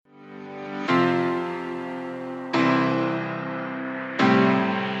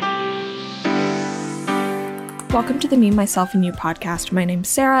Welcome to the Me, Myself, and You podcast. My name's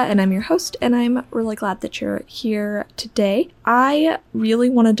Sarah, and I'm your host, and I'm really glad that you're here today. I really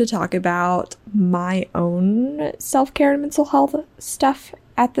wanted to talk about my own self-care and mental health stuff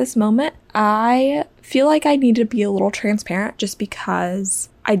at this moment. I feel like I need to be a little transparent just because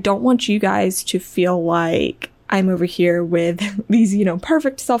I don't want you guys to feel like I'm over here with these,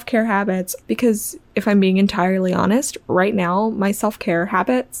 perfect self-care habits, because if I'm being entirely honest, right now, my self-care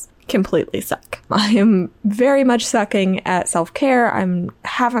habits completely suck. I am very much sucking at self-care.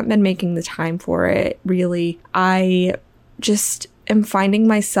 Haven't been making the time for it, really. I just am finding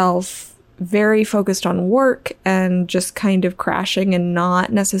myself very focused on work and just kind of crashing and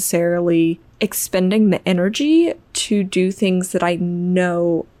not necessarily expending the energy to do things that I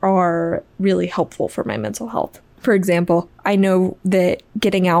know are really helpful for my mental health. For example, I know that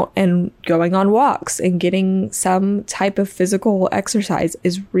getting out and going on walks and getting some type of physical exercise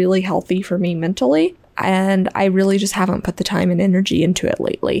is really healthy for me mentally, and I really just haven't put the time and energy into it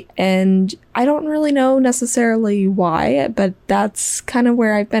lately. And I don't really know necessarily why, but that's kind of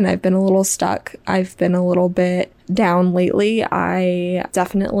where I've been. I've been a little stuck. I've been a little bit down lately. I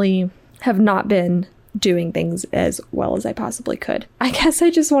definitely have not been doing things as well as I possibly could. I guess I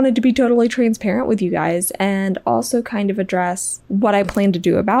just wanted to be totally transparent with you guys and also kind of address what I plan to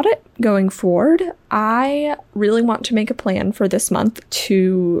do about it going forward. I really want to make a plan for this month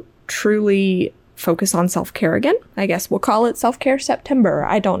to truly focus on self-care again. I guess we'll call it Self-Care September.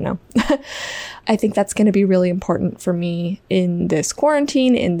 I don't know. I think that's going to be really important for me in this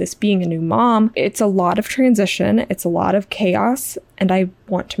quarantine, in this being a new mom. It's a lot of transition. It's a lot of chaos, and I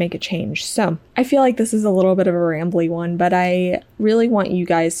want to make a change. So I feel like this is a little bit of a rambly one, but I really want you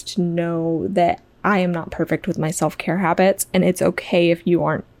guys to know that I am not perfect with my self-care habits, and it's okay if you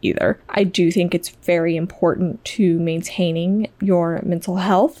aren't either. I do think it's very important to maintaining your mental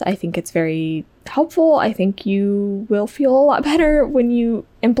health. I think it's very helpful. I think you will feel a lot better when you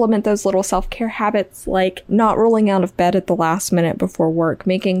implement those little self-care habits, like not rolling out of bed at the last minute before work,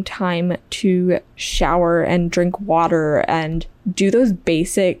 making time to shower and drink water and do those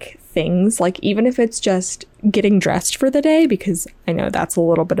basic things, like even if it's just getting dressed for the day, because I know that's a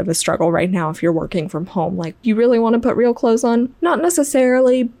little bit of a struggle right now if you're working from home. Like, you really want to put real clothes on? Not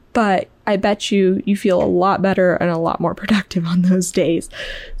necessarily, but I bet you feel a lot better and a lot more productive on those days.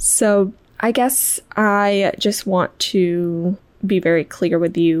 So I guess I just want to be very clear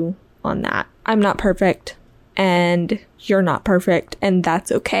with you on that. I'm not perfect, and you're not perfect, and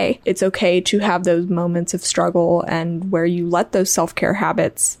that's okay. It's okay to have those moments of struggle and where you let those self-care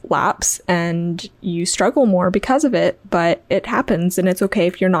habits lapse and you struggle more because of it, but it happens, and it's okay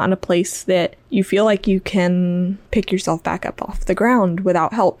if you're not in a place that you feel like you can pick yourself back up off the ground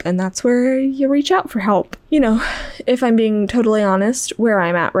without help, and that's where you reach out for help. If I'm being totally honest, where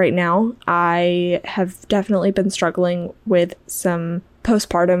I'm at right now, I have definitely been struggling with some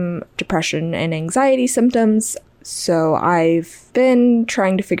postpartum depression and anxiety symptoms. So I've been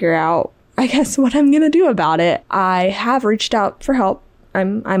trying to figure out, I guess, what I'm going to do about it. I have reached out for help.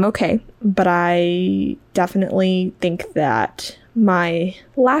 I'm okay, but I definitely think that my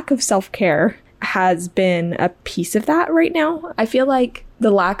lack of self-care has been a piece of that right now. I feel like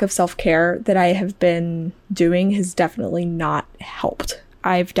the lack of self-care that I have been doing has definitely not helped.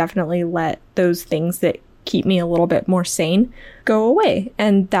 I've definitely let those things that keep me a little bit more sane go away,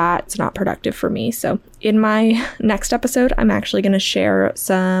 and that's not productive for me. So in my next episode, I'm actually going to share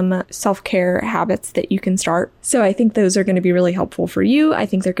some self-care habits that you can start. So I think those are going to be really helpful for you. I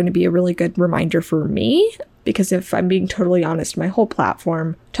think they're going to be a really good reminder for me, because if I'm being totally honest, my whole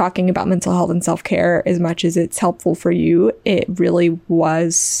platform talking about mental health and self-care, as much as it's helpful for you, it really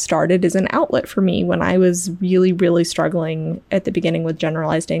was started as an outlet for me when I was really, really struggling at the beginning with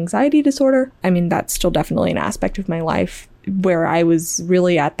generalized anxiety disorder. I mean, that's still definitely an aspect of my life where I was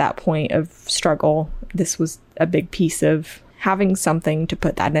really at that point of struggle. This was a big piece of having something to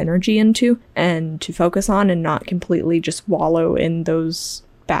put that energy into and to focus on, and not completely just wallow in those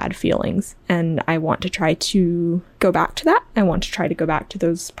bad feelings. And I want to try to go back to that. I want to try to go back to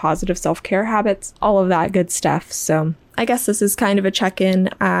those positive self-care habits, all of that good stuff. So I guess this is kind of a check-in.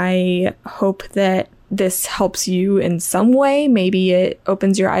 I hope that this helps you in some way. Maybe it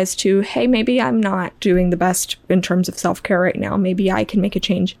opens your eyes to, hey, maybe I'm not doing the best in terms of self-care right now. Maybe I can make a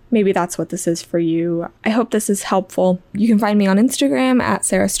change. Maybe that's what this is for you. I hope this is helpful. You can find me on Instagram at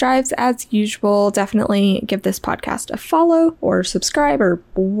Sarah Strives as usual. Definitely give this podcast a follow or subscribe or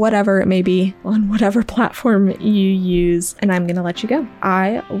whatever it may be on whatever platform you use. And I'm going to let you go.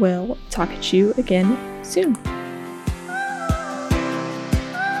 I will talk to you again soon.